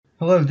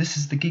Hello, this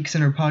is the Geek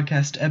Center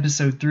Podcast,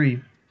 Episode 3.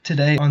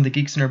 Today on the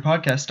Geek Center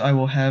Podcast, I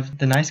will have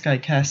the Nice Guy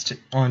cast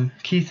on.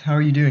 Keith, how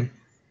are you doing?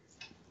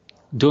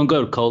 Doing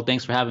good, Cole.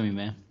 Thanks for having me,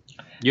 man.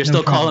 You're No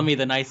still calling problem. me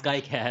the nice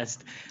guy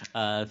cast.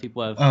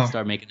 People have Oh,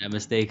 started making that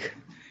mistake.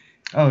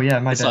 yeah,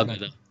 my It's all bad.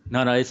 good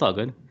though. No, it's all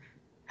good.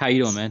 How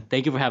you doing, man?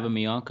 Thank you for having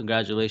me on.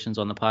 Congratulations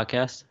on the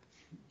podcast.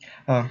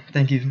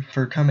 Thank you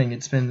for coming.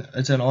 It's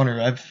an honor.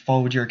 I've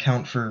followed your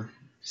account for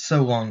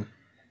so long.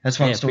 That's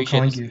why Hey, I'm I still appreciate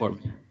the calling you.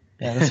 support, man.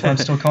 Yeah, that's why I'm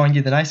still calling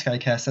you the Nice Guy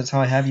cast. That's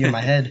how I have you in my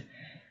head.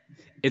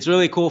 It's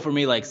really cool for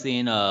me, like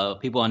seeing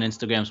people on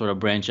Instagram sort of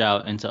branch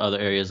out into other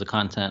areas of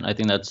content. I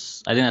think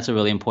that's a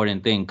really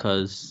important thing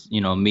because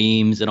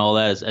memes and all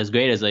that, as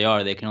great as they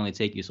are, they can only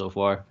take you so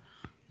far.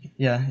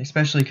 Yeah,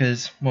 especially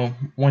because, well,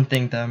 one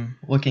thing that I'm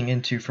looking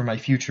into for my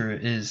future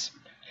is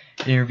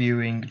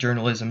interviewing,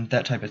 journalism,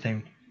 that type of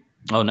thing.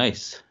 Oh,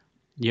 nice.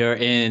 You're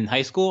in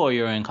high school or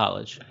you're in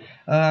college?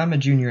 I'm a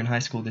junior in high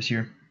school this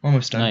year.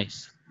 Almost done.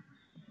 Nice.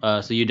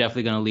 So you're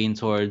definitely gonna lean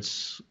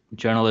towards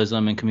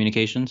journalism and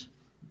communications.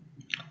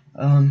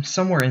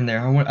 Somewhere in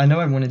there. I know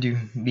I want to do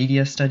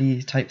media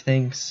study type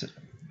things,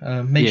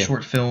 make Yeah.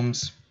 short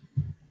films,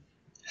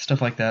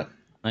 stuff like that.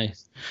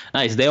 Nice.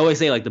 Nice. They always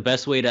say like the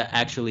best way to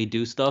actually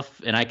do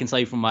stuff, and I can tell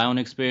you from my own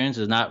experience,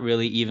 is not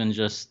really even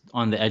just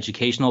on the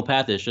educational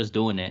path, it's just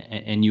doing it.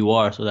 And you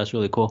are, so that's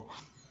really cool.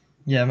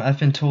 Yeah, I've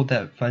been told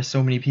that by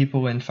so many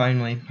people, and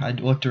finally I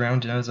looked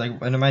around and I was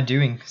like, what am I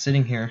doing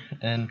sitting here?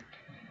 And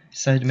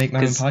decided to make my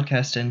own Cause,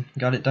 podcast and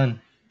got it done.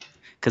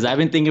 Cause I've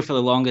been thinking for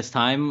the longest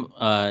time,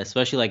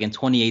 especially like in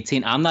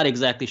 2018, I'm not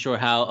exactly sure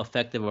how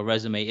effective a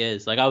resume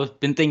is. Like I've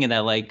been thinking that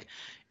like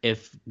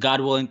if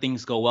God willing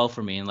things go well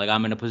for me and like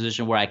I'm in a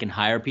position where I can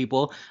hire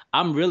people,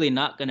 I'm really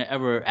not gonna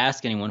ever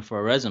ask anyone for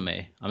a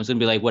resume. I'm just gonna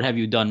be like, what have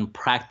you done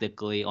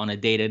practically on a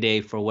day to day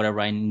for whatever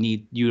I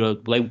need you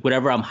to like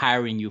whatever I'm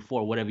hiring you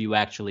for, what have you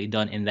actually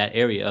done in that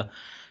area?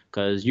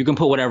 Because you can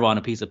put whatever on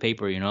a piece of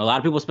paper. A lot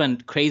of people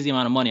spend crazy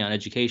amount of money on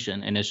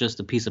education, and it's just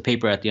a piece of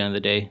paper at the end of the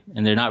day,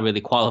 and they're not really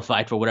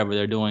qualified for whatever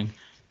they're doing.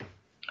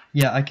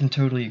 Yeah, I can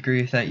totally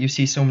agree with that. You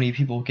see so many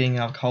people getting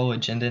out of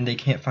college and then they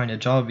can't find a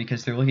job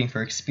because they're looking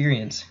for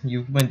experience.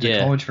 You went to Yeah,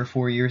 college for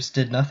 4 years,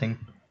 did nothing.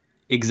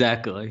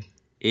 exactly.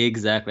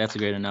 Exactly. That's a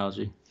great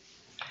analogy.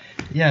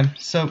 Yeah,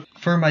 so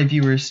for my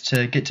viewers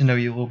to get to know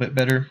you a little bit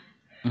better,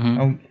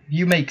 Hmm.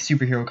 you make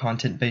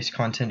superhero based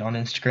content on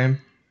Instagram,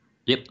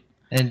 Yep.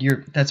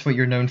 and that's what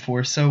you're known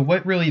for. So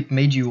what really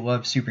made you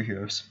love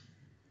superheroes?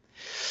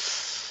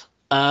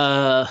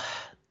 Uh,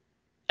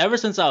 Ever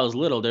since I was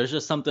little, there's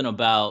just something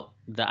about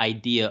the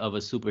idea of a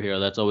superhero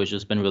that's always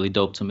just been really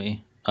dope to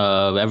me.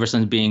 Ever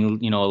since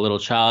being, a little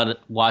child,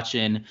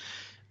 watching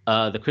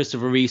the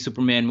Christopher Reeve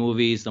Superman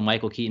movies, the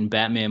Michael Keaton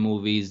Batman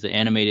movies, the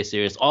animated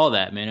series, all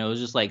that, man. It was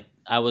just like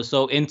I was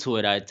so into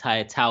it. I'd tie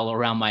a towel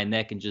around my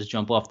neck and just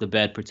jump off the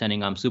bed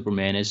pretending I'm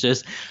Superman. It's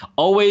just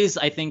always,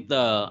 I think,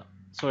 the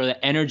sort of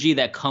the energy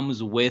that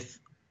comes with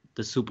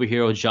the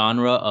superhero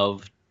genre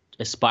of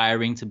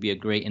aspiring to be a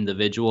great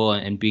individual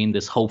and being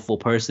this hopeful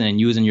person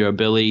and using your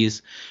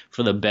abilities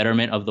for the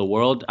betterment of the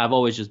world. I've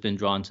always just been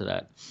drawn to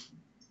that.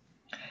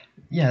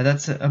 Yeah,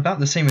 that's about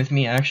the same with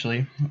me,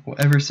 actually.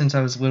 Ever since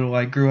I was little,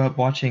 I grew up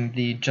watching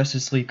the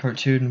Justice League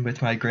cartoon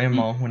with my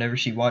grandma whenever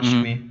she watched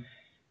Mm-hmm. me.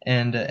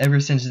 And ever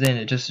since then,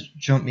 it just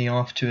jumped me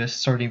off to a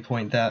starting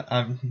point that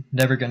I'm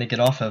never going to get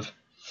off of.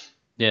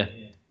 Yeah.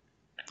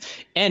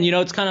 And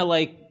it's kind of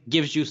like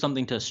gives you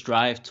something to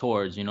strive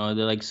towards. They're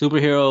like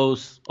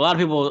superheroes. A lot of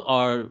people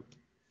are.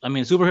 I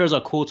mean, superheroes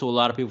are cool to a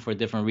lot of people for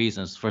different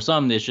reasons. For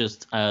some, it's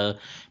just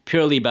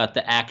purely about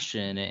the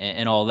action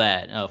and all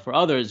that. For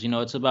others,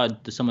 it's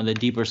about some of the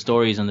deeper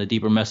stories and the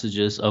deeper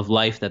messages of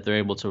life that they're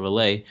able to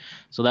relay.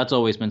 So that's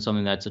always been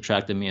something that's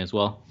attracted me as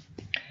well.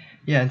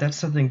 Yeah, that's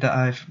something that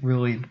I've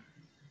really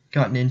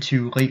gotten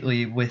into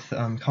lately with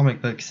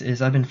comic books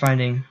is I've been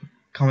finding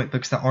comic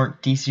books that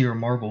aren't DC or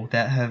Marvel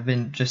that have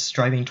been just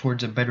striving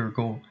towards a better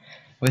goal.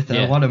 With a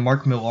Yeah. lot of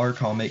Mark Millar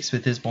comics,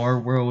 with his Mar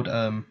World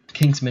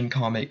Kingsman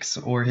comics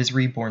or his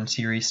Reborn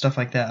series, stuff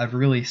like that, I've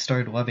really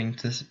started loving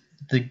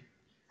the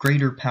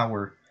greater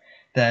power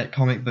that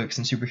comic books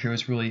and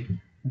superheroes really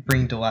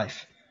bring to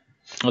life.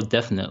 Oh,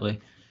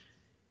 definitely.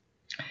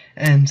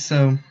 And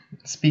so,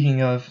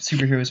 speaking of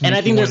superheroes And I make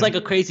you think there's want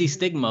like a crazy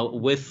stigma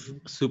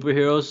with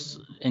superheroes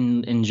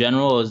in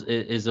general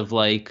is of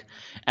like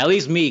at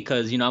least me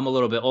because I'm a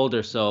little bit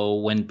older, so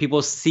when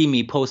people see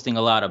me posting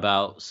a lot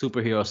about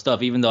superhero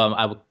stuff, even though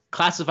I would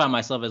classify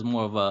myself as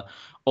more of a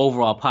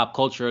overall pop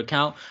culture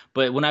account,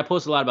 but when I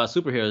post a lot about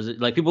superheroes,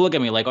 like people look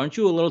at me like, aren't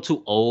you a little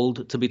too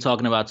old to be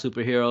talking about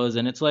superheroes?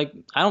 And it's like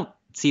I don't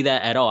see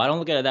that at all. I don't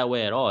look at it that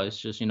way at all. It's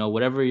just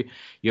whatever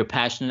you're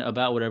passionate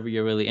about, whatever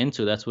you're really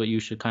into, that's what you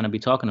should kind of be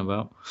talking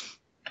about.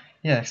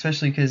 Yeah,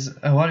 especially because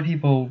a lot of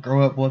people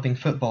grow up loving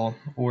football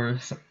or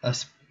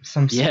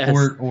some Yes.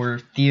 sport or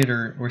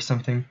theater or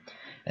something,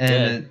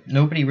 and Yeah.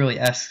 nobody really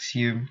asks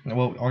you,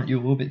 well, aren't you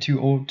a little bit too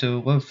old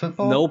to love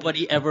football?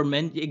 Nobody ever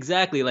meant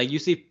exactly like you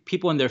see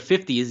people in their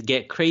 50s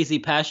get crazy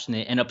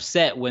passionate and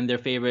upset when their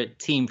favorite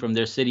team from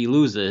their city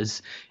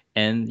loses.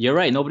 And you're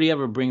right, nobody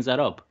ever brings that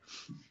up.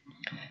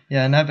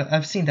 Yeah, and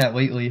I've seen that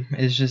lately.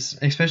 It's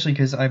just especially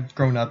because I've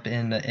grown up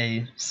in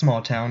a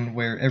small town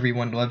where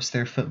everyone loves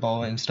their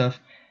football and stuff,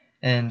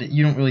 and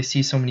you don't really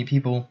see so many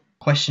people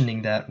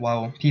questioning that.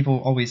 While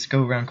people always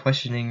go around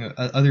questioning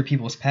other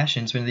people's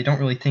passions when they don't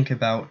really think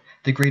about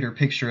the greater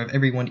picture of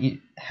everyone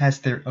has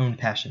their own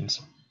passions.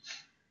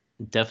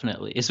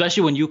 Definitely,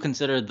 especially when you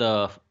consider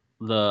the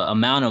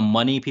amount of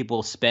money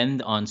people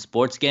spend on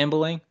sports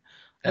gambling.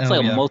 That's Oh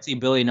like a yeah.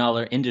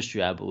 multi-billion-dollar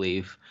industry, I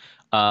believe.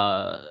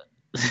 Uh,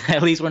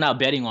 at least we're not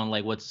betting on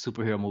like what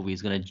superhero movie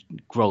is gonna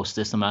gross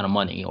this amount of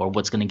money or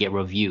what's gonna get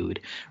reviewed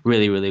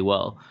really, really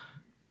well.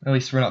 At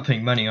least we're not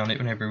putting money on it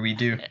whenever we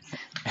do.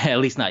 At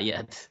least not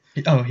yet.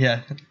 Oh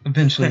yeah,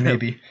 eventually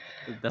maybe.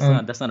 That's not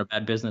Um, that's not a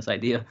bad business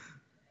idea.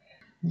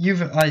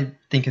 I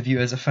think of you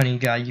as a funny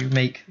guy. You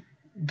make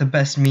the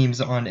best memes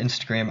on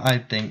Instagram, I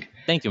think.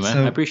 Thank you, man.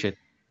 I So, appreciate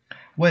it.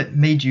 what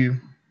made you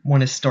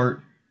want to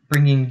start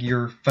bringing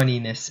your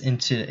funniness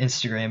into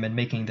Instagram and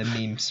making the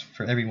memes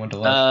for everyone to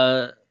love?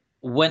 Uh,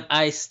 when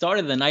I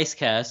started the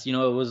Nicecast, it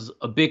was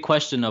a big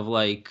question of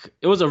like,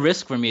 it was a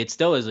risk for me. It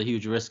still is a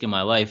huge risk in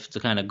my life to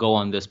kind of go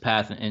on this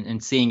path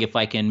and seeing if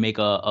I can make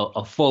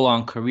a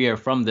full-on career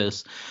from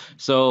this.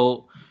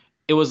 So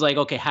it was like,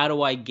 okay, how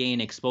do I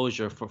gain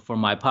exposure for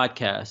my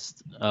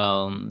podcast?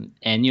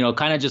 And,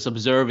 kind of just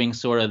observing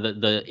sort of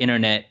the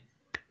internet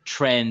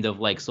trend of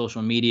like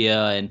social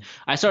media, and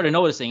I started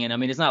noticing, and I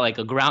mean it's not like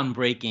a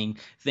groundbreaking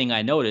thing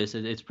I noticed.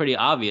 It's pretty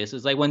obvious.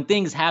 It's like when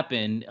things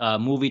happen,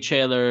 movie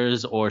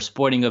trailers or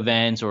sporting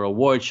events or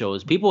award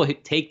shows, people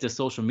take to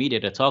social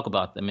media to talk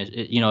about them.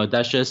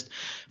 That's just,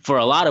 for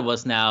a lot of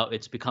us now,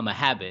 it's become a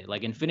habit.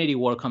 Like Infinity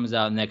War comes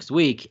out next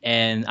week,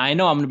 and I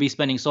know I'm going to be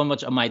spending so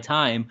much of my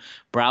time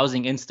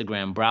browsing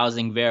Instagram,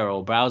 browsing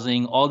Vero,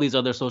 browsing all these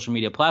other social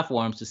media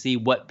platforms to see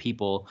what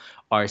people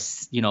are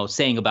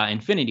saying about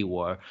Infinity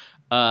War.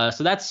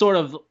 So that's sort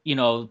of,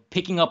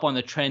 picking up on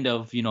the trend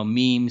of,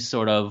 memes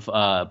sort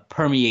of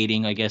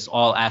permeating, I guess,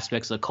 all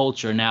aspects of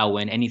culture now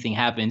when anything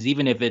happens,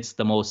 even if it's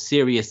the most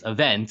serious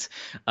event.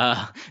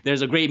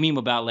 There's a great meme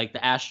about like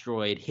the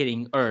asteroid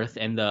hitting Earth,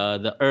 and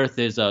the Earth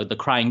is the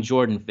crying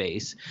Jordan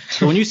face.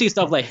 So when you see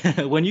stuff like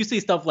when you see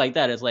stuff like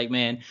that, it's like,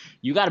 man,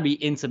 you got to be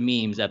into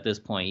memes at this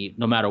point,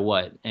 no matter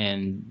what.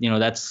 And,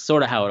 that's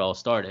sort of how it all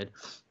started.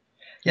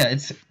 Yeah,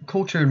 it's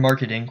culture and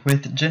marketing.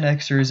 With Gen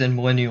Xers and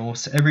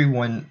millennials,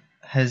 everyone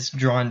has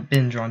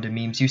been drawn to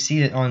memes. You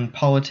see it on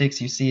politics,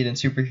 you see it in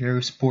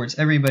superhero sports.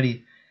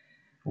 Everybody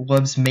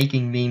loves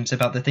making memes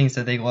about the things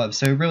that they love.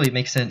 So it really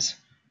makes sense.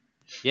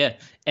 Yeah.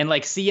 And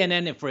like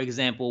CNN, for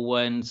example,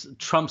 when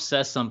Trump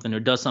says something or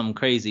does something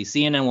crazy,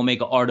 CNN will make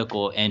an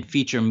article and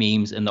feature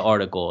memes in the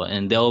article.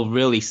 And they'll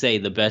really say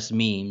the best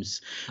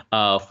memes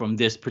from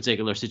this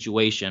particular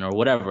situation or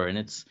whatever. And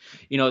it's,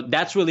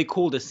 that's really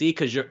cool to see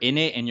because you're in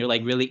it and you're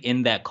like really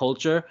in that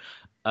culture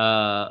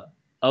uh,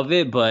 of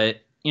it. But,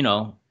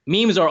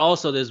 memes are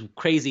also this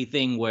crazy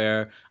thing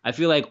where I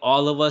feel like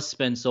all of us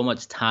spend so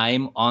much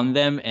time on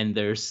them, and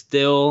they're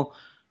still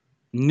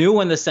new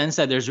in the sense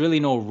that there's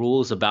really no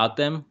rules about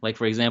them. Like,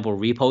 for example,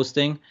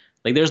 reposting.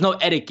 Like, there's no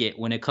etiquette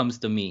when it comes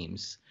to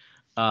memes.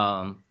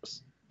 Um,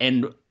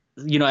 and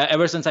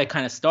ever since I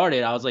kind of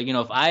started, I was like,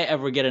 if I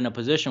ever get in a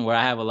position where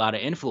I have a lot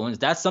of influence,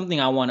 that's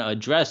something I want to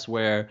address.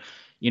 Where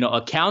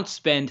accounts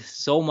spend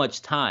so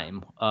much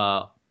time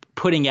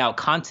putting out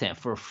content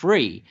for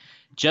free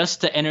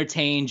just to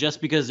entertain,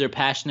 just because they're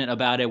passionate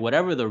about it,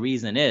 whatever the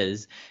reason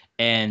is.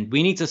 And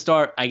we need to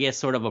start, I guess,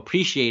 sort of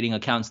appreciating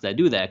accounts that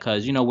do that.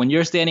 Because, when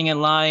you're standing in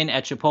line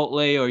at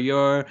Chipotle, or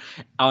you're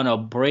on a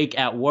break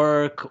at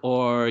work,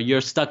 or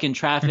you're stuck in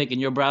traffic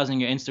and you're browsing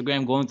your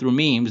Instagram, going through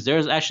memes,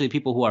 there's actually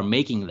people who are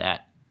making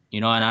that,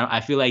 and I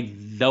feel like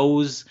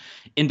those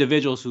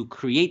individuals who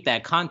create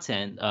that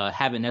content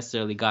haven't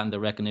necessarily gotten the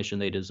recognition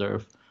they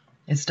deserve.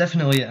 It's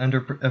definitely an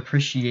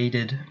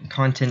underappreciated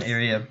content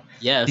area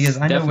Yes, because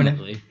I know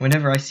definitely.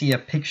 whenever I see a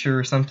picture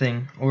or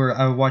something, or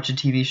I watch a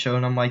TV show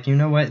and I'm like, you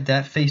know what,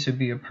 that face would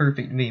be a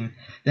perfect meme.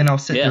 Then I'll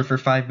sit Yeah, there for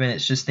 5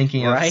 minutes just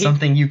thinking of right.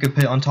 something you could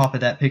put on top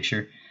of that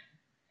picture.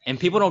 And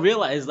people don't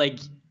realize, like,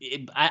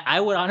 I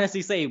would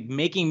honestly say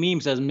making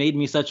memes has made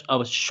me such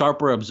a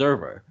sharper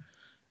observer.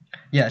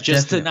 Yeah,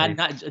 Just to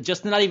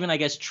definitely. not even, I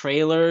guess,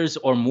 trailers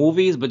or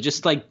movies, but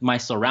just like my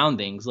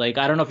surroundings. Like,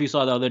 I don't know if you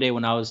saw the other day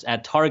when I was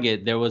at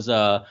Target, there was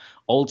a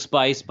Old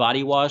Spice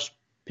body wash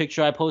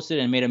picture I posted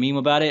and made a meme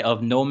about it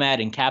of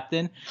Nomad and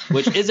Captain,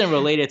 which isn't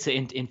related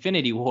to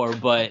Infinity War,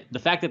 but the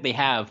fact that they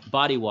have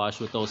body wash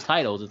with those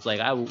titles, it's like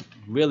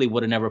really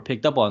would have never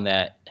picked up on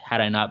that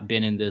had I not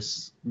been in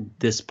this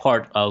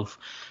part of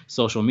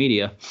social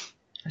media.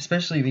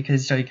 Especially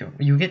because like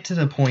you get to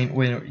the point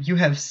where you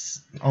have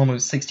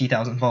almost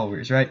 60,000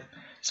 followers, right?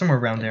 Somewhere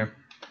around there.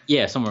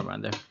 Yeah, somewhere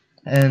around there.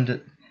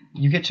 And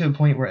you get to a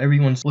point where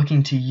everyone's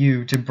looking to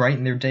you to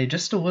brighten their day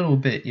just a little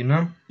bit, you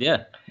know?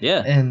 Yeah,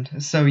 yeah.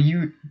 And so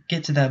you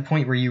get to that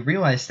point where you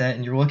realize that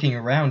and you're looking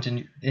around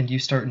and you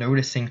start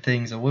noticing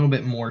things a little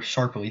bit more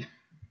sharply.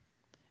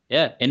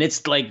 Yeah, and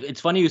it's like,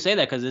 it's funny you say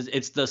that because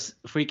it's the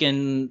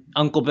freaking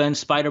Uncle Ben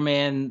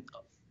Spider-Man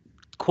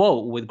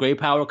quote, with great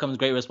power comes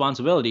great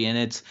responsibility.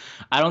 And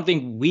I don't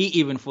think we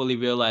even fully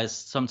realize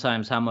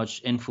sometimes how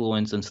much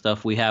influence and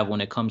stuff we have when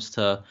it comes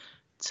to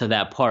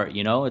that part,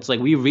 you know? It's like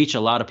we reach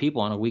a lot of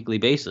people on a weekly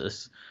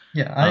basis.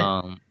 Yeah,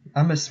 Um,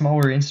 I'm a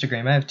smaller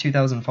Instagram. I have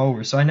 2,000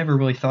 followers, so I never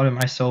really thought of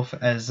myself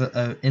as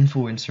a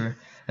influencer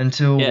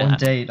until one yeah,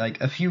 day,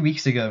 like a few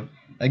weeks ago,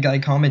 a guy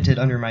commented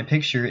under my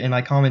picture, and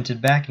I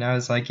commented back, and I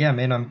was like, "Yeah,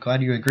 man, I'm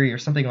glad you agree," or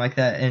something like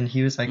that. And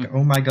he was like,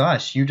 "Oh mhm, my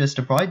gosh, you just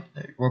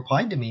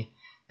replied to me,"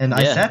 and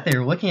I yeah, sat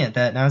there looking at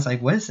that, and I was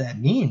like, "What does that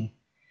mean?"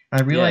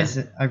 And yeah,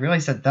 I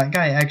realized that that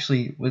guy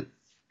actually was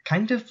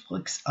kind of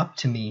looks up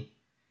to me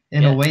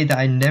in a yeah. way that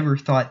I never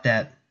thought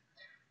that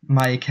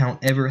my account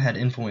ever had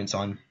influence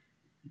on.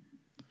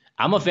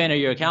 I'm a fan of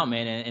your account,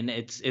 man, and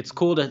it's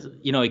cool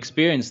to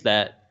experience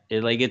that.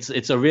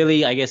 It's a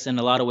really, I guess, in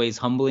a lot of ways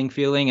humbling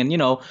feeling.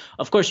 And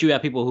of course you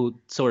have people who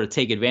sort of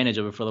take advantage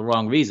of it for the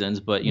wrong reasons,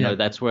 but Yeah.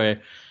 that's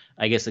where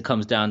I guess it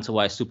comes down to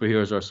why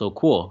superheroes are so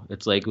cool.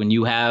 It's like when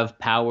you have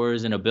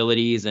powers and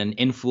abilities and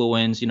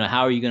influence,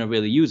 how are you going to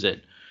really use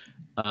it?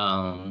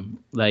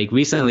 Like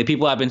recently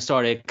people have been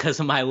started because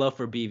of my love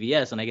for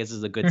BVS, and I guess this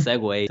is a good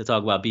segue to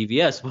talk about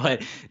BVS.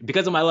 But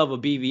because of my love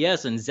of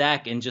BVS and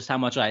Zach, and just how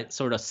much I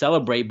sort of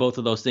celebrate both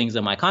of those things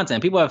in my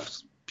content, people have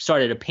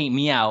started to paint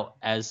me out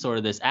as sort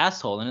of this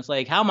asshole. And it's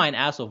like, how am I an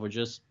asshole for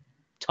just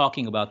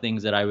talking about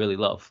things that I really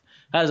love?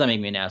 How does that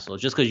make me an asshole?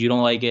 Just because you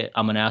don't like it,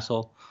 I'm an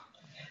asshole?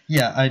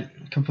 Yeah, I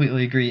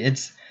completely agree.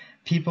 It's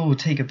people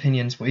take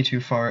opinions way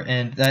too far,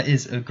 and that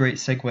is a great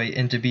segue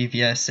into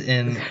BVS.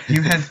 And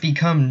you have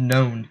become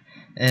known,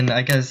 and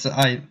I guess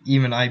I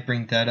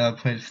bring that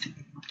up with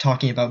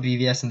talking about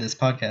BVS in this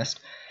podcast.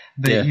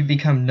 But Yeah. you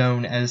become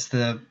known as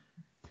the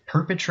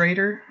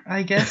perpetrator,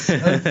 I guess,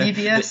 of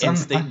BVS.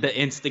 The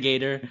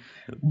instigator,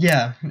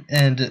 Yeah,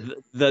 and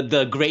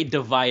the great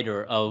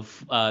divider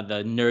of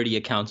the nerdy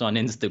accounts on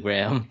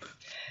Instagram.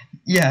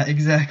 yeah,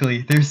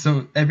 exactly. There's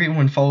so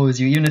everyone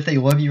follows you, even if they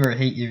love you or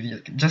hate you,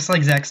 just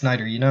like Zack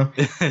Snyder, you know.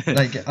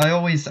 Like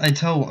I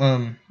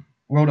tell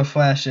World of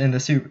Flash and the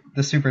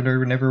Super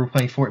Nerd whenever we're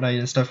playing Fortnite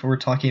and stuff, we're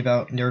talking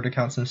about nerd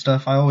accounts and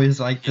stuff. I always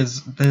like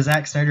the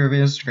Zack Snyder of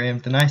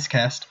Instagram, the Nice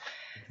Cast,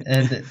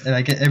 and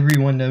I get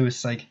everyone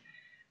knows like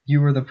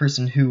you are the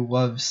person who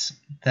loves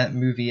that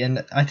movie,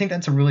 and I think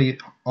that's a really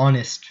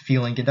honest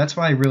feeling, and that's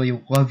why I really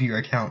love your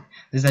account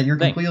is that you're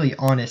Thanks. completely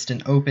honest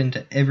and open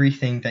to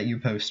everything that you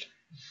post.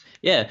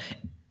 Yeah.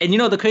 And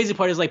the crazy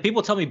part is like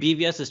people tell me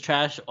BVS is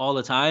trash all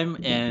the time,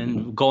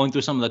 and going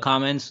through some of the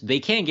comments,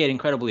 they can get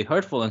incredibly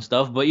hurtful and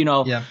stuff, but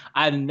Yeah.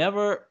 I've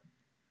never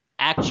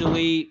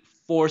actually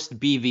forced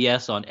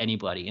BVS on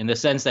anybody, in the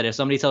sense that if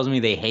somebody tells me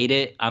they hate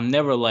it, I'm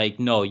never like,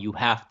 no, you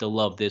have to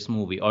love this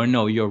movie, or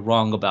no, you're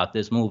wrong about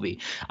this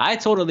movie. I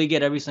totally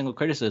get every single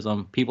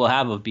criticism people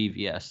have of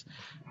BVS.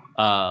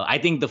 I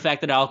think the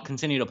fact that I'll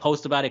continue to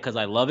post about it because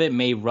I love it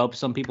may rub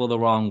some people the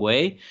wrong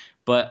way,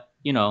 but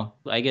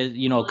I guess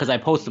because I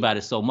post about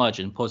it so much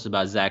and post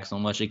about Zach so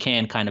much, it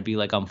can kind of be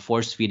like I'm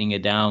force feeding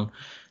it down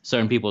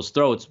certain people's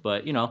throats.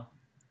 But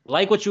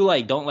like what you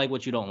like, don't like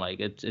what you don't like.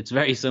 It's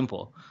very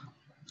simple.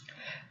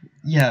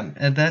 Yeah,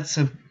 and that's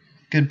a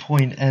good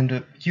point.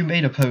 And you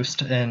made a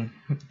post, and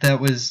that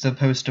was the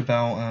post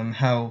about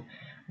how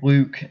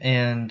Luke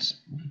and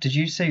did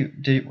you say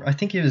I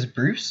think it was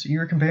Bruce you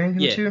were comparing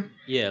him Yeah, to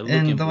yeah, Luke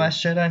in and The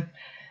Last Bruce. Jedi,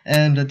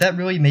 and that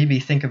really made me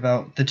think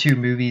about the two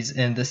movies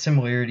and the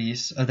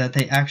similarities that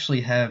they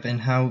actually have, and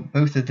how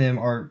both of them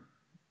are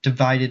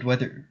divided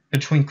whether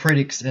between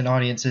critics and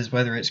audiences,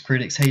 whether it's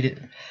critics hate it,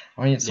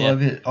 audience Yeah.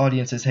 love it,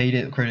 audiences hate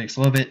it, critics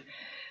love it.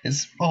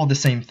 It's all the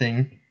same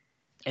thing.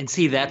 And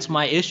see, that's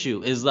my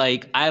issue. Is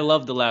like I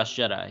love The Last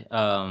Jedi.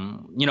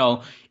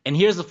 And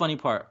here's the funny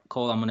part,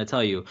 Cole. I'm gonna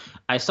tell you.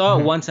 I saw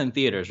it Mhm. once in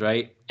theaters,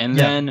 right? And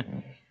Yeah.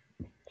 then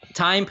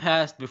time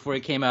passed before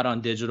it came out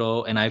on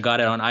digital, and I got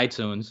it on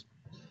iTunes.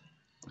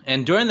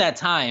 And during that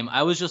time,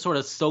 I was just sort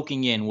of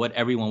soaking in what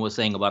everyone was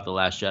saying about The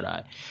Last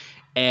Jedi,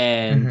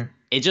 and Hmm.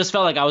 it just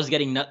felt like I was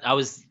getting I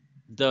was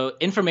the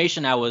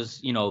information I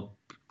was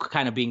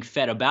kind of being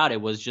fed about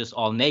it was just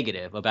all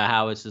negative, about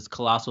how it's this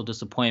colossal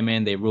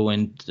disappointment, they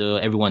ruined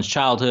everyone's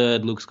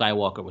childhood, Luke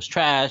Skywalker was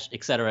trash,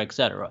 etc.,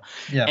 etc.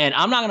 Yeah. And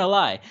I'm not gonna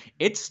lie,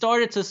 it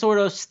started to sort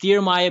of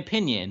steer my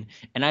opinion,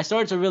 and I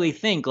started to really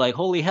think like,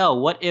 holy hell,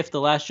 what if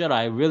The Last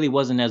Jedi really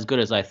wasn't as good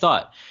as I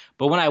thought?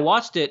 But when I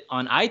watched it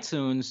on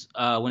iTunes,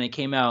 when it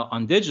came out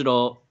on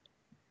digital,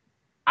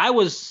 I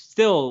was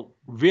still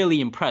really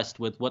impressed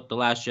with what The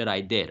Last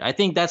Jedi did. I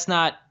think that's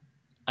not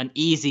an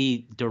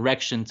easy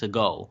direction to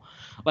go.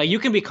 Like you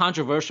can be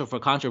controversial for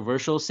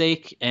controversial's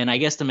sake, and I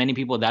guess to many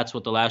people that's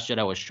what The Last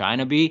Jedi was trying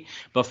to be.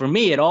 But for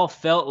me, it all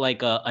felt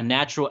like a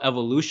natural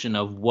evolution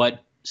of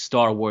what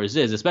Star Wars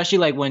is, especially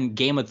like when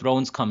Game of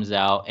Thrones comes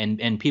out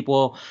and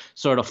people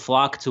sort of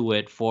flock to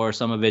it for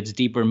some of its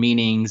deeper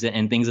meanings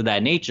and things of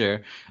that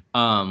nature.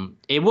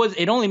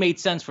 It only made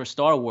sense for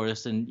Star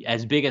Wars, and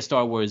as big as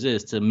Star Wars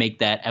is, to make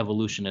that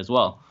evolution as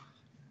well.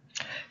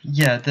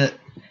 Yeah,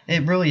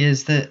 It really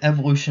is the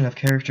evolution of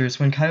characters.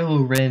 When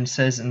Kylo Ren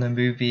says in the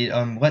movie,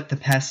 "Let the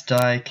past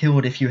die, kill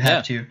it if you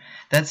have Yeah, to,"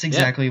 that's yeah,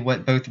 exactly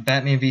what both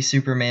Batman v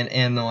Superman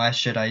and The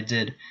Last Jedi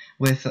did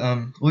with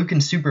Luke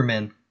and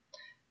Superman.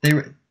 They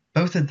were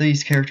both of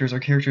these characters are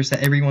characters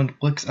that everyone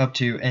looks up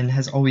to and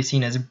has always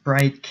seen as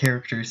bright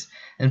characters,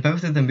 and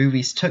both of the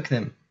movies took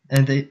them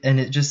and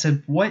it just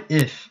said, what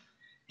if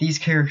these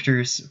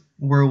characters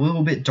were a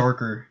little bit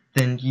darker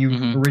than you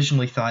hmm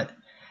originally thought?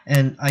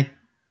 And I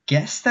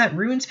guess that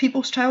ruins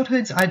people's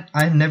childhoods.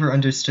 I never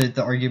understood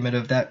the argument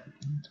of that.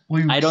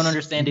 I don't Luke's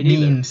understand it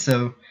either. mean,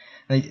 so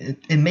like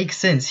it makes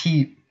sense.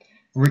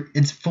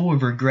 It's full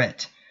of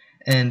regret,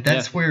 and Yeah.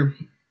 that's where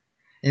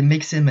it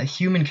makes him a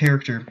human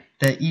character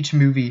that each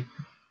movie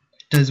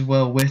does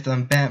well with.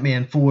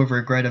 Batman full of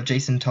regret of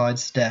Jason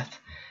Todd's death,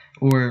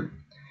 or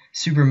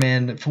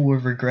Superman full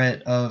of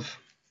regret of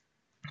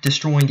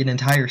destroying an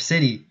entire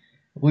city.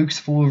 Luke's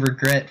full of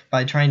regret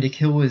by trying to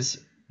kill his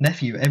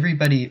nephew.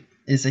 Everybody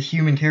is a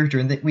human character,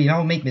 and that we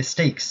all make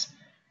mistakes.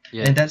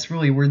 Yeah. And that's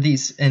really where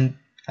these, and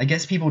I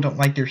guess people don't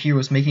like their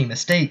heroes making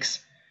mistakes,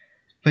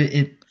 but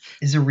it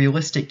is a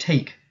realistic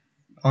take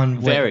on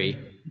what Very.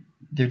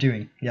 they're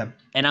doing. Yeah.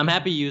 And I'm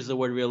happy you use the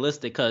word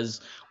realistic,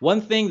 because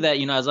one thing that,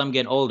 as I'm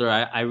getting older,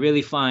 I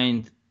really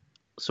find,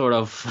 sort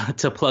of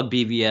to plug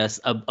BVS,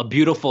 a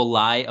beautiful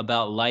lie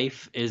about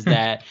life is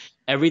that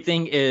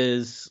everything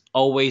is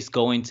always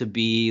going to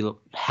be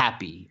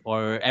happy,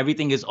 or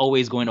everything is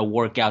always going to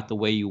work out the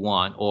way you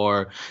want,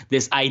 or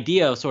this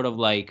idea of sort of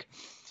like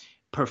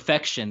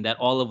perfection that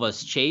all of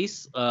us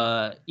chase.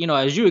 As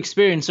you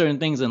experience certain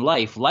things in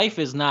life, life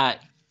is not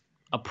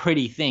a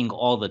pretty thing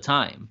all the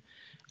time.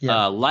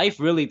 Yeah.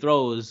 Life really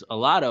throws a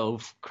lot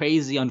of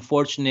crazy,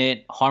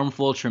 unfortunate,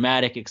 harmful,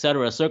 traumatic,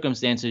 etc.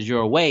 circumstances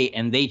your way,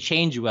 and they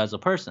change you as a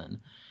person.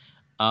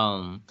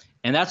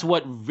 And that's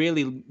what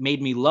really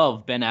made me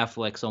love Ben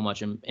Affleck so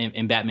much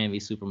in Batman v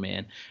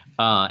Superman.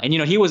 And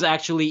he was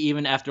actually,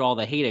 even after all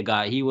the hate it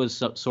got, he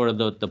was sort of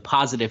the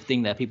positive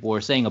thing that people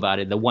were saying about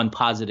it, the one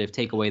positive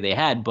takeaway they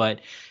had. But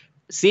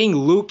seeing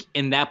Luke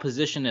in that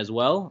position as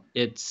well,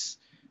 it's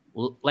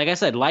like I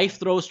said, life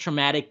throws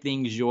traumatic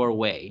things your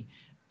way.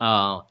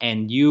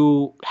 And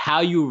how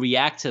you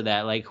react to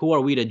that, like, who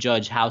are we to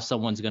judge how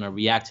someone's going to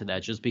react to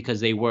that just because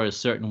they were a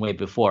certain way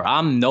before?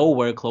 I'm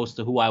nowhere close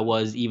to who I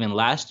was even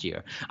last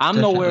year. I'm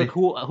nowhere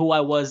Definitely. who I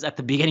was at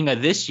the beginning of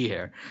this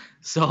year.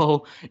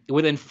 So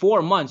within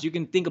 4 months, you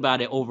can think about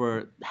it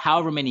over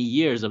however many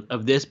years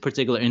of this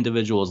particular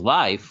individual's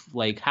life.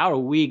 Like, how are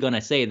we going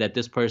to say that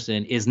this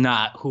person is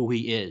not who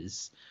he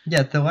is?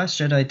 Yeah, The Last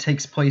Jedi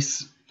takes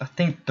place, I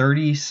think,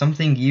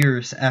 30-something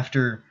years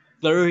after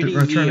 30 the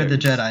Return of the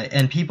years. Jedi,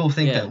 and people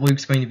think Yeah. that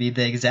Luke's going to be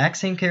the exact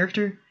same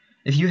character.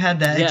 If you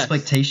had that Yes.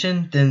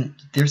 expectation, then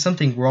there's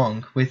something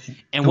wrong with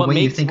And the what way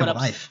you makes think what of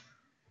ups- life.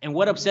 And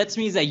what upsets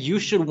me is that you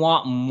should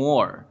want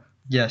more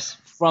Yes.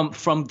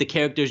 from the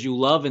characters you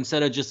love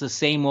instead of just the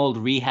same old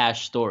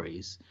rehash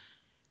stories.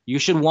 You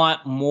should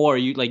want more.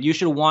 You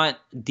should want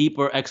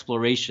deeper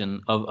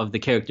exploration of the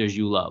characters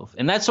you love.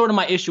 And that's sort of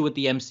my issue with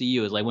the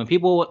MCU, is like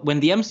when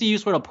the MCU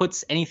sort of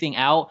puts anything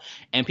out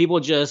and people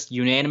just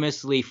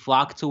unanimously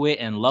flock to it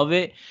and love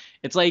it,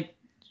 it's like,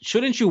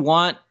 shouldn't you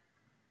want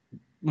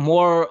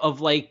more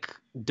of like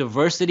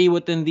diversity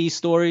within these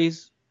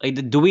stories?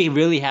 Like, do we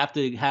really have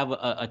to have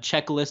a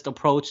checklist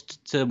approach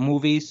to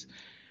movies?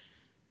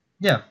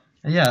 Yeah.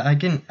 Yeah,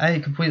 I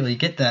completely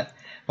get that.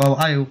 While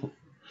I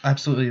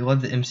absolutely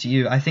love the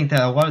MCU, I think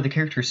that a lot of the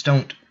characters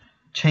don't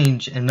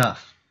change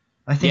enough.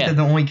 I think that Yeah.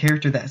 the only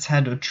character that's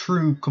had a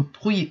true,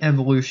 complete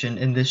evolution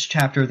in this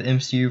chapter of the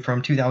MCU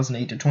from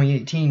 2008 to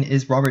 2018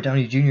 is Robert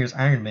Downey Jr.'s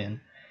Iron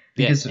Man.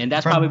 Yeah, Because and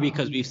that's probably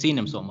because we've seen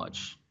him so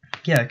much.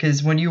 yeah,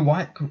 because when you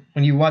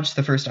watch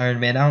the first Iron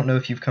Man, I don't know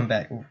if you've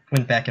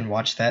went back and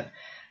watched that,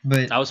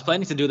 but I was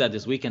planning to do that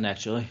this weekend,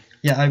 actually.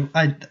 yeah,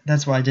 I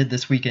that's what I did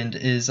this weekend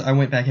is I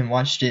went back and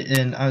watched it,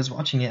 and I was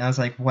watching it, I was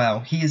like, wow,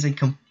 he is a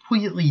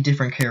completely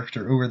different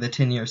character over the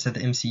 10 years that the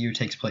MCU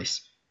takes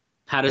place.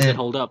 How does it And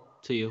hold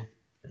up to you?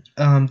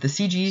 the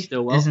CG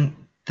Still well? isn't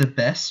the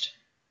best.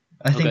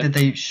 I think Okay. that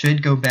they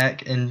should go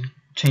back and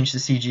change the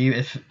CG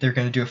if they're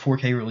going to do a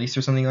 4K release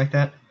or something like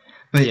that.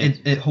 But Yeah.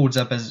 it holds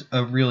up as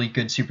a really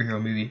good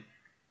superhero movie.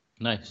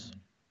 Nice.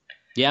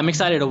 Yeah, I'm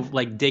excited to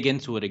like dig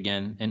into it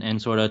again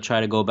and sort of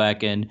try to go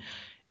back and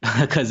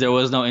because there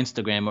was no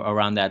Instagram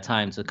around that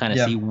time to kind of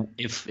Yeah. see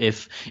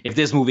if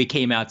this movie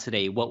came out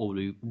today, what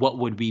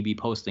would we be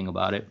posting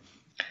about it?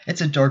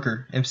 It's a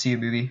darker MCU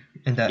movie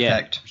in that Yeah.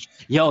 fact.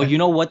 Yo, you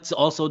know what's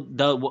also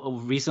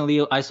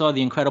recently I saw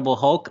The Incredible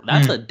Hulk.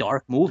 That's a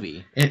dark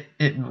movie, It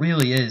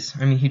really is.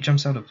 I mean, he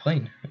jumps out of a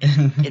plane.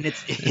 and and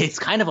it's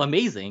kind of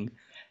amazing.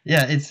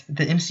 yeah,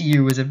 the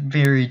MCU was a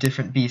very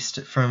different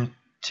beast from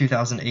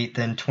 2008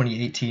 than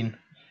 2018.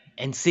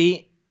 And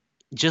see,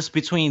 just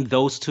between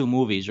those two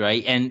movies,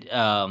 right? And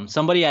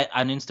somebody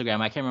on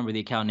Instagram, I can't remember the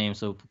account name,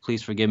 so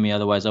please forgive me.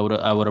 Otherwise, I would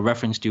have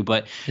referenced you.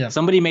 But Yeah.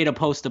 somebody made a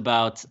post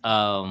about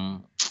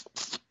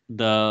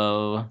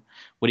the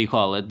what do you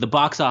call it? The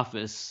box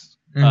office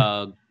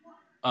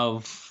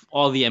of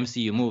all the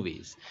MCU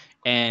movies.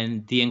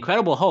 and the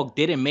Incredible Hulk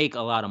didn't make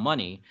a lot of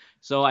money.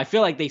 So I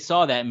feel like they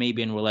saw that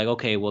maybe and were like,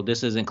 okay, well,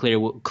 this isn't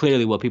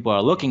clearly what people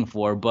are looking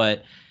for,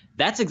 but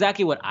that's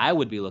exactly what I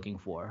would be looking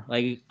for.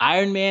 Like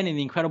Iron Man and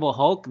the Incredible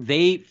Hulk,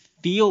 they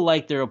feel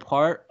like they're a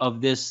part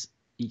of this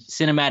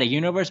cinematic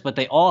universe, but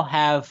they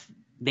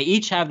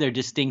each have their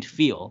distinct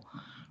feel,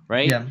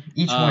 right? Yeah,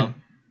 each Um, one.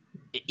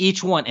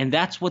 each one, and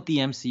that's what the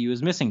MCU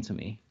is missing to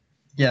me.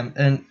 Yeah,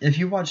 and if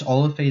you watch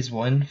all of Phase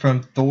 1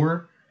 from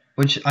Thor,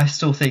 which I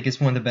still think is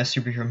one of the best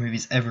superhero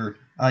movies ever,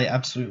 I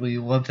absolutely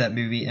love that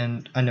movie,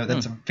 and I know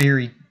that's a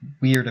very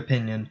weird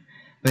opinion,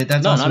 but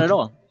that's No, not also at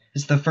all.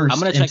 it's the I'm first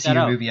gonna check that MCU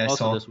out movie I also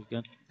saw. this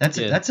weekend.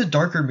 Yeah. That's a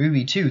darker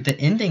movie too. The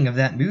ending of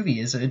that movie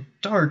is a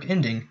dark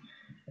ending,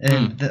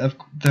 and Hmm.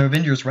 the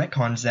Avengers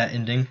retcons that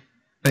ending,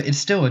 but it's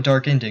still a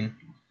dark ending,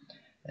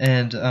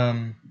 and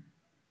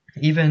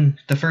even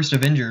the first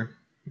Avenger,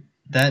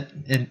 that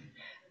it,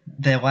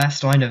 the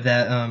last line of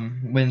that,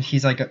 when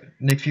he's like,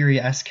 Nick Fury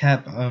asks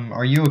Cap,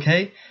 are you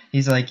okay?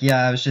 He's like,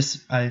 yeah,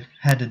 I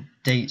had to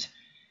date,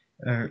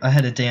 or I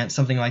had to dance,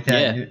 something like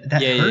that. Yeah. And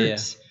that Yeah.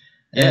 hurts.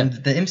 Yeah. And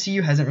the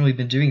MCU hasn't really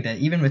been doing that,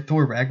 even with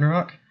Thor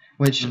Ragnarok,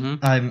 which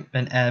Mm-hmm.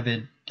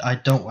 I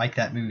don't like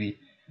that movie.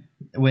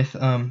 With,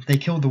 they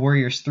killed the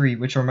Warriors 3,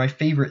 which are my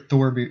favorite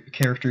Thor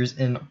characters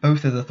in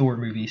both of the Thor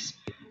movies.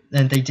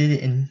 And they did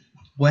it in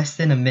less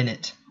than a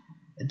minute.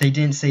 They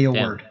didn't say a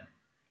Damn. word.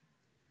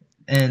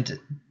 And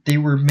they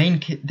were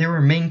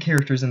main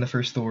characters in the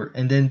first Thor,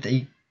 and then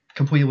they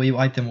completely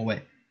wiped them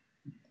away.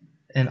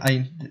 And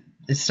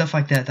it's stuff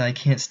like that I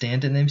can't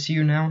stand in the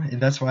MCU now,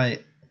 and that's why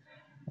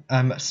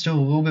I'm still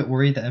a little bit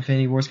worried that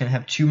Infinity War is going to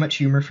have too much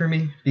humor for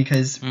me,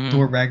 because Thor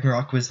Mm-hmm.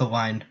 Ragnarok was the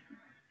line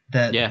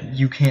Yeah. that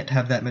you can't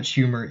have that much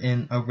humor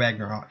in a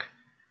Ragnarok.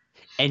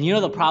 And you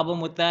know the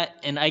problem with that,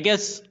 and I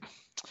guess,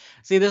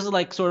 see, this is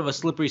like sort of a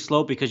slippery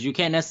slope because you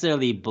can't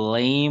necessarily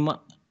blame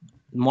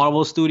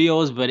Marvel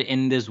Studios, but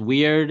in this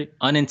weird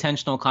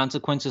unintentional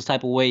consequences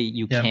type of way,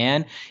 you Yeah.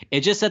 can.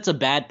 It just sets a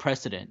bad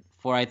precedent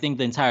for I think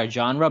the entire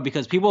genre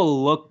because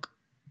people look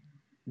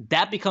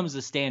that becomes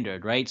the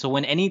standard, right? So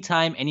when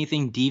anytime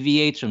anything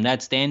deviates from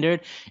that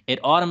standard, it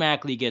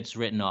automatically gets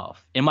written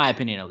off, in my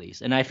opinion at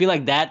least. And I feel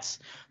like that's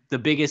the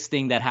biggest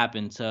thing that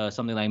happened to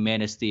something like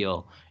Man of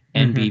Steel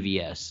and hmm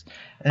BVS.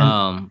 And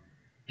Um,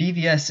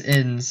 BVS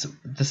ends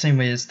the same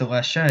way as The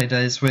Last Jedi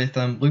does, with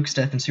Luke's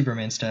death and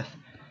Superman's death.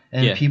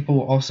 And yeah.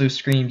 people also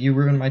scream, "You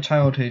ruined my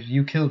childhood!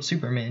 You killed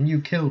Superman!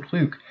 You killed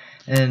Luke!"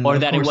 And Or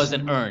of that it course,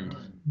 wasn't earned.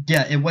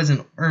 yeah, it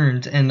wasn't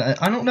earned. And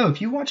I don't know,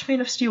 if you watch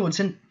Man of Steel, it's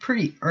a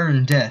pretty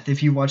earned death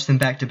if you watch them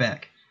back to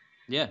back.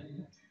 Yeah.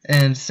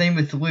 And same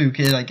with Luke.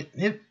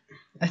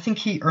 I think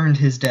he earned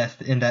his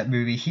death in that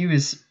movie. He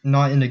was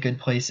not in a good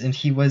place, and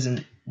he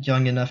wasn't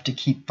young enough to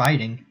keep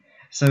fighting.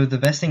 So the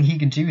best thing he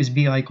could do is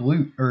be like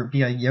Luke, or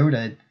be like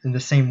Yoda, in the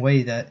same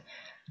way that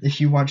if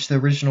you watch the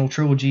original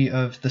trilogy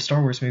of the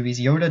Star Wars movies,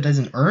 Yoda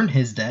doesn't earn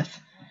his death,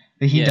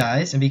 but he Yeah.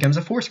 dies and becomes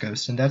a Force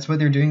ghost, and that's what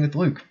they're doing with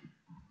Luke.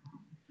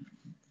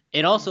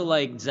 It also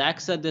like Zach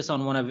said this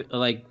on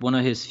one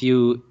of his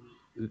few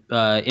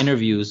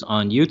interviews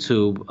on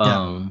YouTube.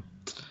 Yeah.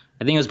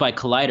 I think it was by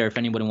Collider if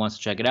anybody wants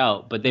to check it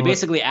out. But they Well,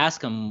 basically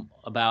ask him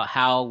about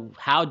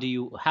how do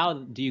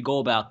you go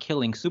about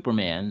killing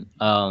Superman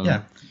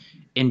yeah.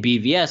 in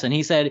BVS, and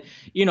he said,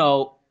 you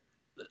know,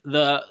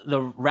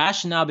 the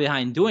rationale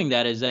behind doing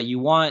that is that you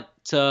want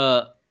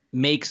to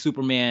make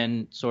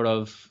Superman sort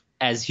of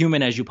as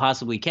human as you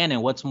possibly can,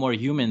 and what's more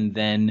human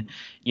than,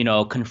 you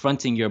know,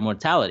 confronting your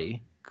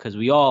mortality, because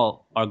we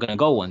all are gonna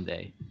go one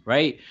day,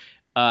 right?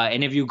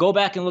 And if you go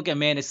back and look at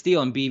Man of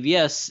Steel and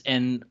BVS,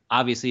 and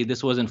obviously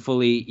this wasn't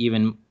fully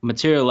even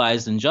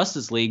materialized in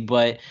Justice League,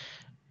 but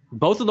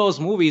both of those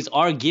movies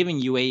are giving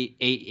you a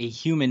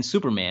human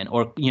Superman,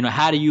 or, you know,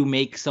 how do you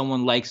make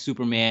someone like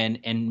Superman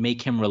and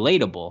make him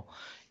relatable?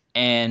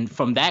 And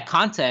from that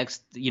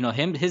context, you know,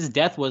 his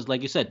death was,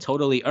 like you said,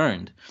 totally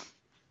earned.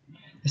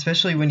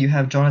 Especially when you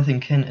have Jonathan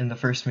Kent in the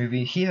first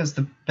movie. He has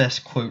the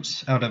best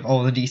quotes out of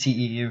all the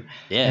DCEU.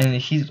 Yeah. And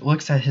he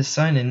looks at his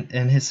son,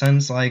 and his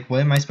son's like,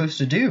 what am I supposed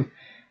to do?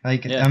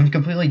 Like, Yeah. I'm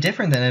completely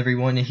different than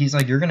everyone. And he's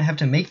like, you're going to have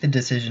to make the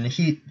decision.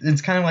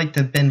 It's kind of like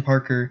the Ben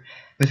Parker,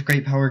 with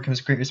great power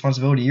comes great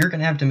responsibility. You're going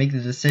to have to make the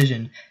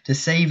decision to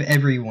save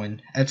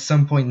everyone at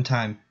some point in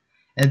time.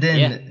 And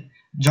then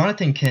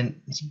Jonathan Kent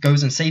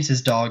goes and saves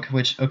his dog,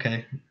 which,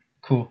 okay,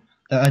 cool.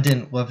 I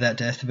didn't love that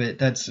death, but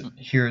that's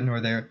here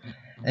nor there.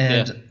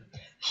 And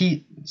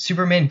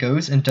Superman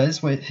goes and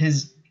does what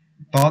his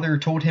father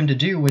told him to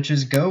do, which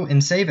is go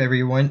and save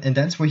everyone, and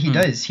that's what he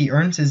does. He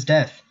earns his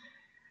death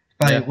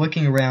by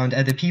looking around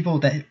at the people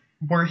that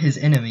were his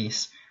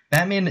enemies.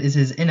 Batman is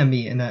his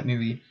enemy in that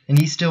movie, and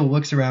he still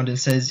looks around and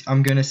says,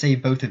 I'm going to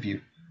save both of you.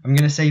 I'm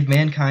going to save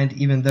mankind,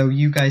 even though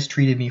you guys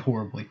treated me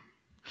horribly.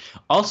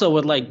 Also,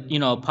 with, like, you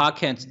know, Pa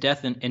Kent's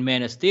death in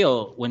Man of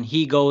Steel, when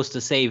he goes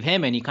to save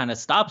him and he kind of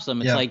stops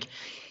him, it's like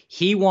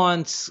he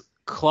wants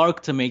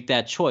Clark to make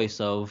that choice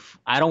of,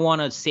 I don't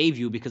want to save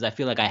you because I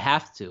feel like I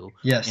have to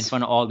in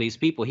front of all these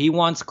people. He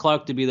wants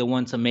Clark to be the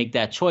one to make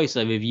that choice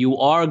of, if you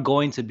are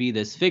going to be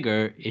this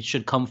figure, it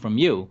should come from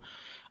you.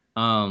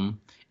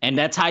 And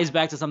that ties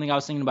back to something I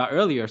was thinking about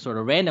earlier, sort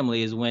of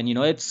randomly, is when,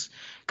 it's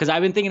because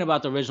I've been thinking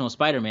about the original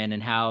Spider-Man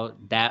and how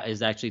that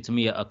is actually to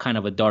me a kind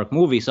of a dark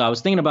movie. So I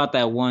was thinking about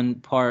that one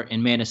part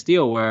in Man of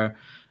Steel where,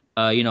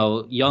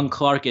 young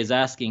Clark is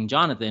asking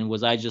Jonathan,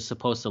 was I just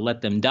supposed to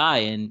let them die?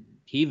 And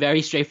he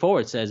very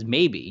straightforward says,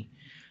 maybe.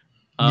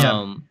 Yeah,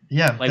 Um,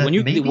 yeah, like that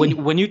maybe.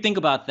 when you think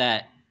about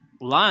that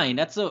line,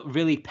 that's a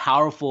really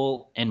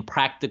powerful and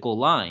practical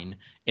line,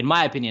 in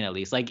my opinion, at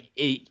least. Like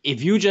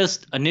if you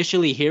just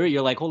initially hear it,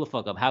 you're like, hold the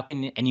fuck up. How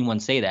can anyone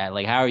say that?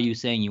 Like, how are you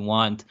saying you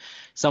want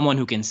someone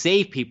who can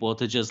save people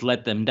to just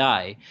let them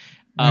die?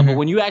 But Hmm.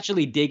 when you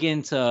actually dig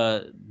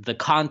into the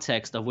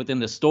context of within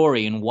the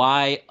story and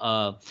why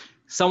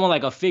someone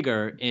like a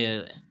figure,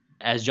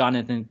 as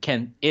Jonathan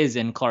Kent is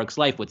in Clark's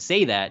life, would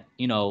say that,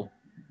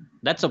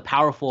 that's a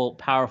powerful,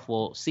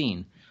 powerful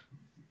scene.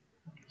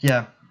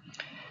 Yeah,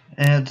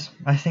 and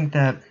I think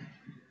that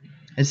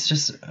it's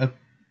just a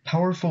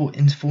powerful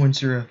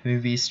influencer of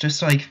movies,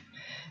 just like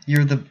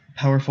you're the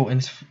powerful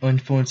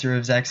influencer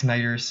of Zack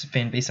Snyder's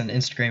fan base on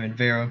Instagram and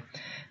Vero.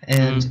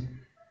 And Hmm.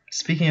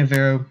 speaking of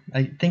Vero,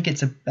 I think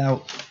it's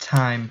about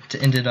time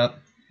to end it up.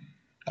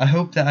 I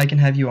hope that I can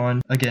have you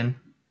on again.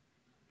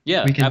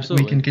 Yeah, We can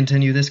absolutely.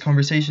 continue this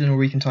conversation, or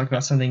we can talk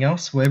about something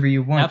else, whatever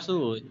you want.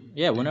 Absolutely.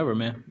 Yeah, whenever,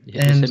 man.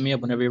 Just hit And me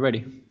up whenever you're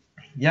ready.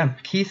 yeah,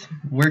 Keith,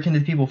 where can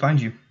the people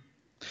find you?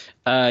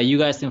 You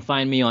guys can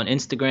find me on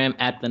Instagram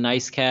at the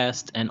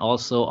Nicecast and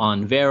also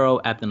on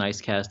Vero at the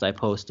Nicecast. I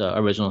post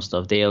original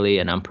stuff daily,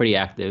 and I'm pretty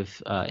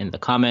active in the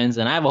comments.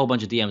 And I have a whole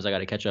bunch of DMs I got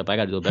to catch up. I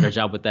got to do a better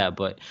job with that.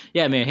 But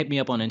yeah, man, hit me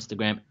up on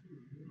Instagram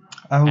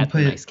I will at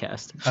the put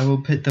Nicecast. I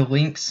will put the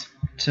links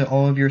to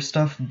all of your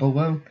stuff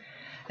below,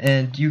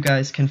 and you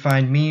guys can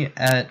find me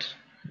at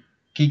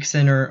Geek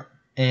Center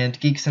and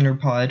Geek Center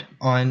Pod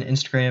on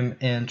Instagram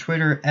and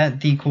Twitter,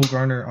 at the Cool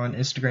Garner on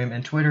Instagram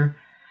and Twitter,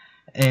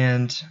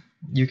 and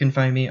you can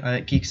find me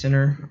at Geek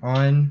Center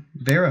on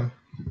Vero.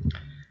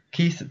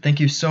 Keith, thank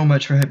you so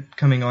much for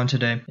coming on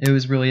today. It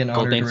was really an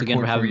Cool. honor to Thanks again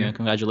for record for having me, you. and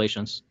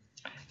congratulations.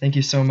 Thank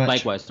you so much.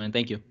 Likewise, man.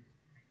 Thank you.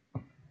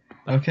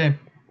 Bye. Okay,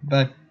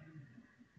 bye.